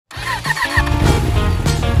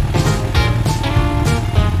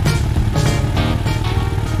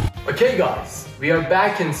Okay guys, we are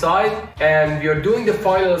back inside and we are doing the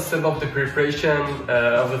final step of the preparation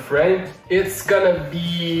of the frame. It's gonna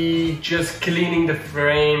be just cleaning the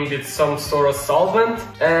frame with some sort of solvent,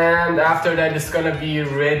 and after that it's gonna be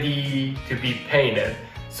ready to be painted.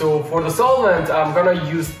 So for the solvent, I'm gonna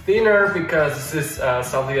use thinner because this is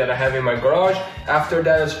something that I have in my garage. After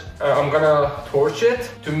that, I'm gonna torch it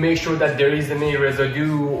to make sure that there isn't any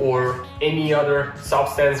residue or any other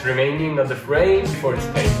substance remaining on the frame before it's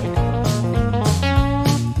painted.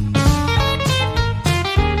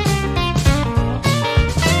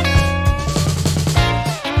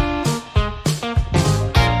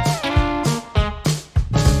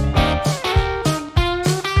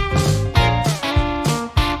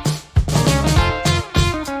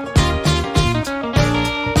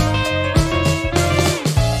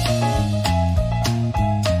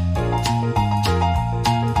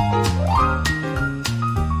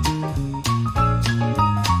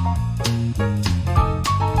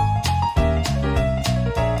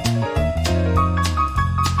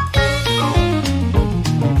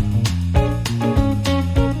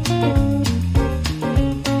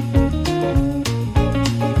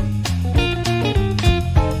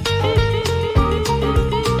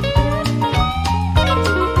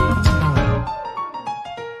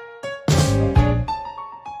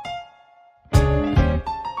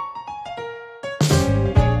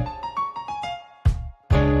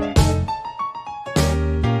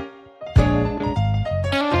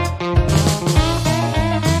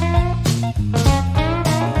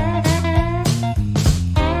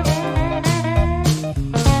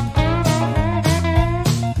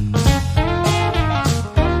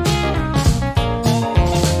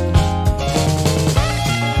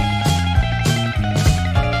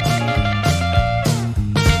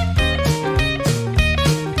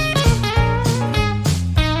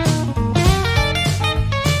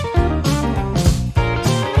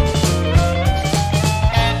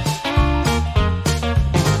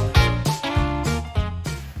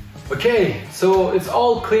 Okay, so it's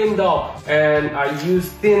all cleaned up and I use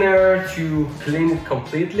thinner to clean it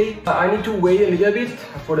completely. I need to wait a little bit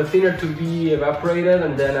for the thinner to be evaporated,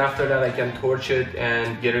 and then after that I can torch it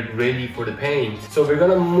and get it ready for the paint. So we're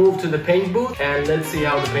gonna move to the paint booth and let's see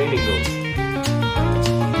how the painting goes.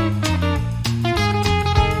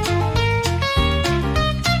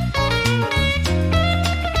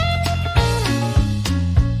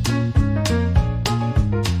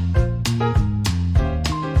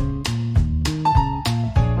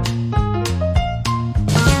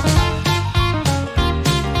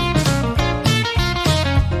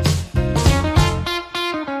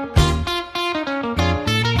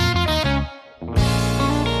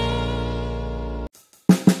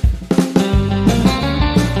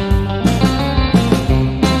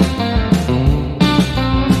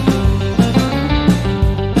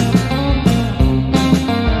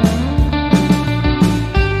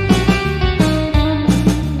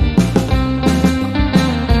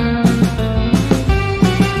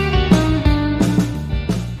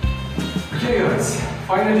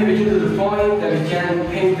 Finally we get to the point that we can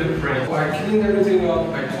paint the frame. So I cleaned everything up,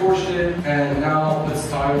 I torched it, and now it's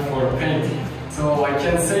time for painting. So I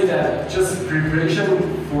can say that just preparation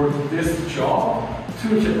for this job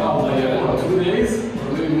took about like, I don't know, 2 days or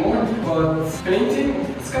a little more. But painting,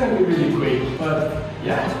 it's gonna be really quick. But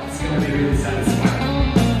yeah, it's gonna be really satisfying.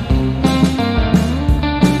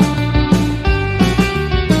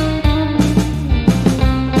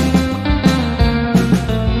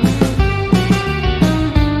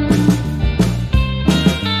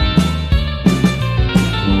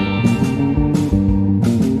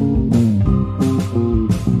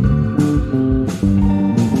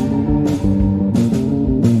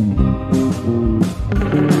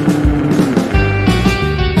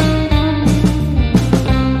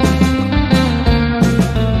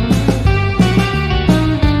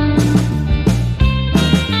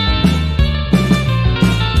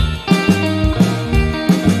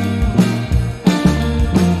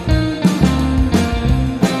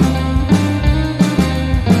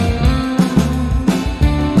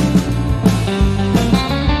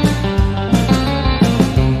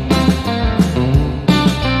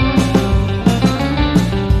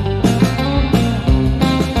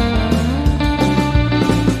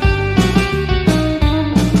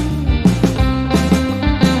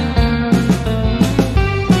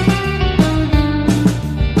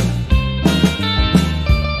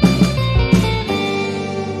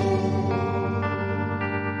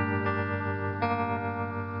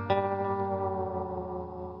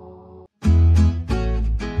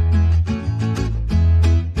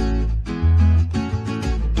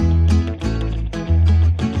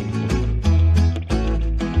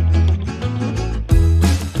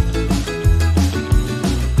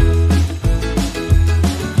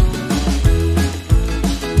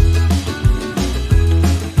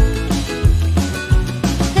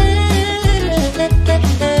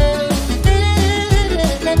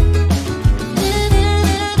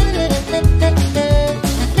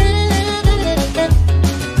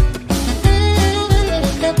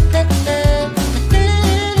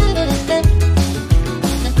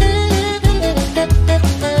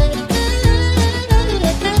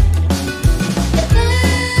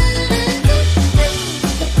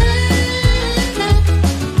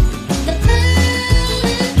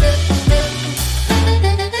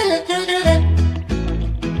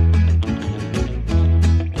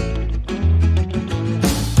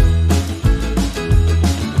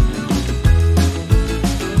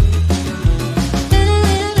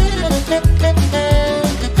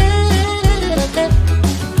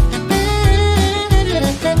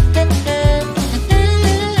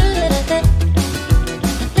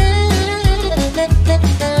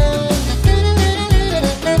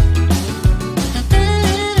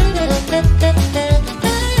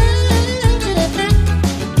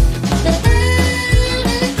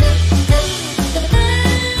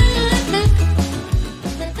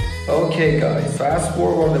 fast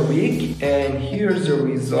forward a week, and here's the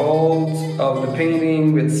result of the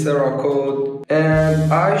painting with Cerakote.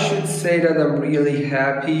 And I should say that I'm really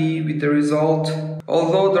happy with the result.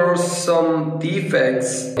 Although there are some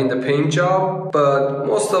defects in the paint job, but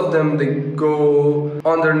most of them they go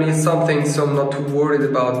underneath something, so I'm not too worried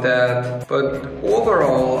about that. But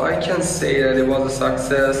overall, I can say that it was a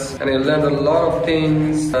success, and I learned a lot of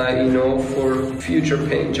things, for future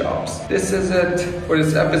paint jobs. This is it for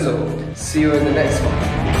this episode. See you in the next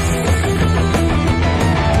one.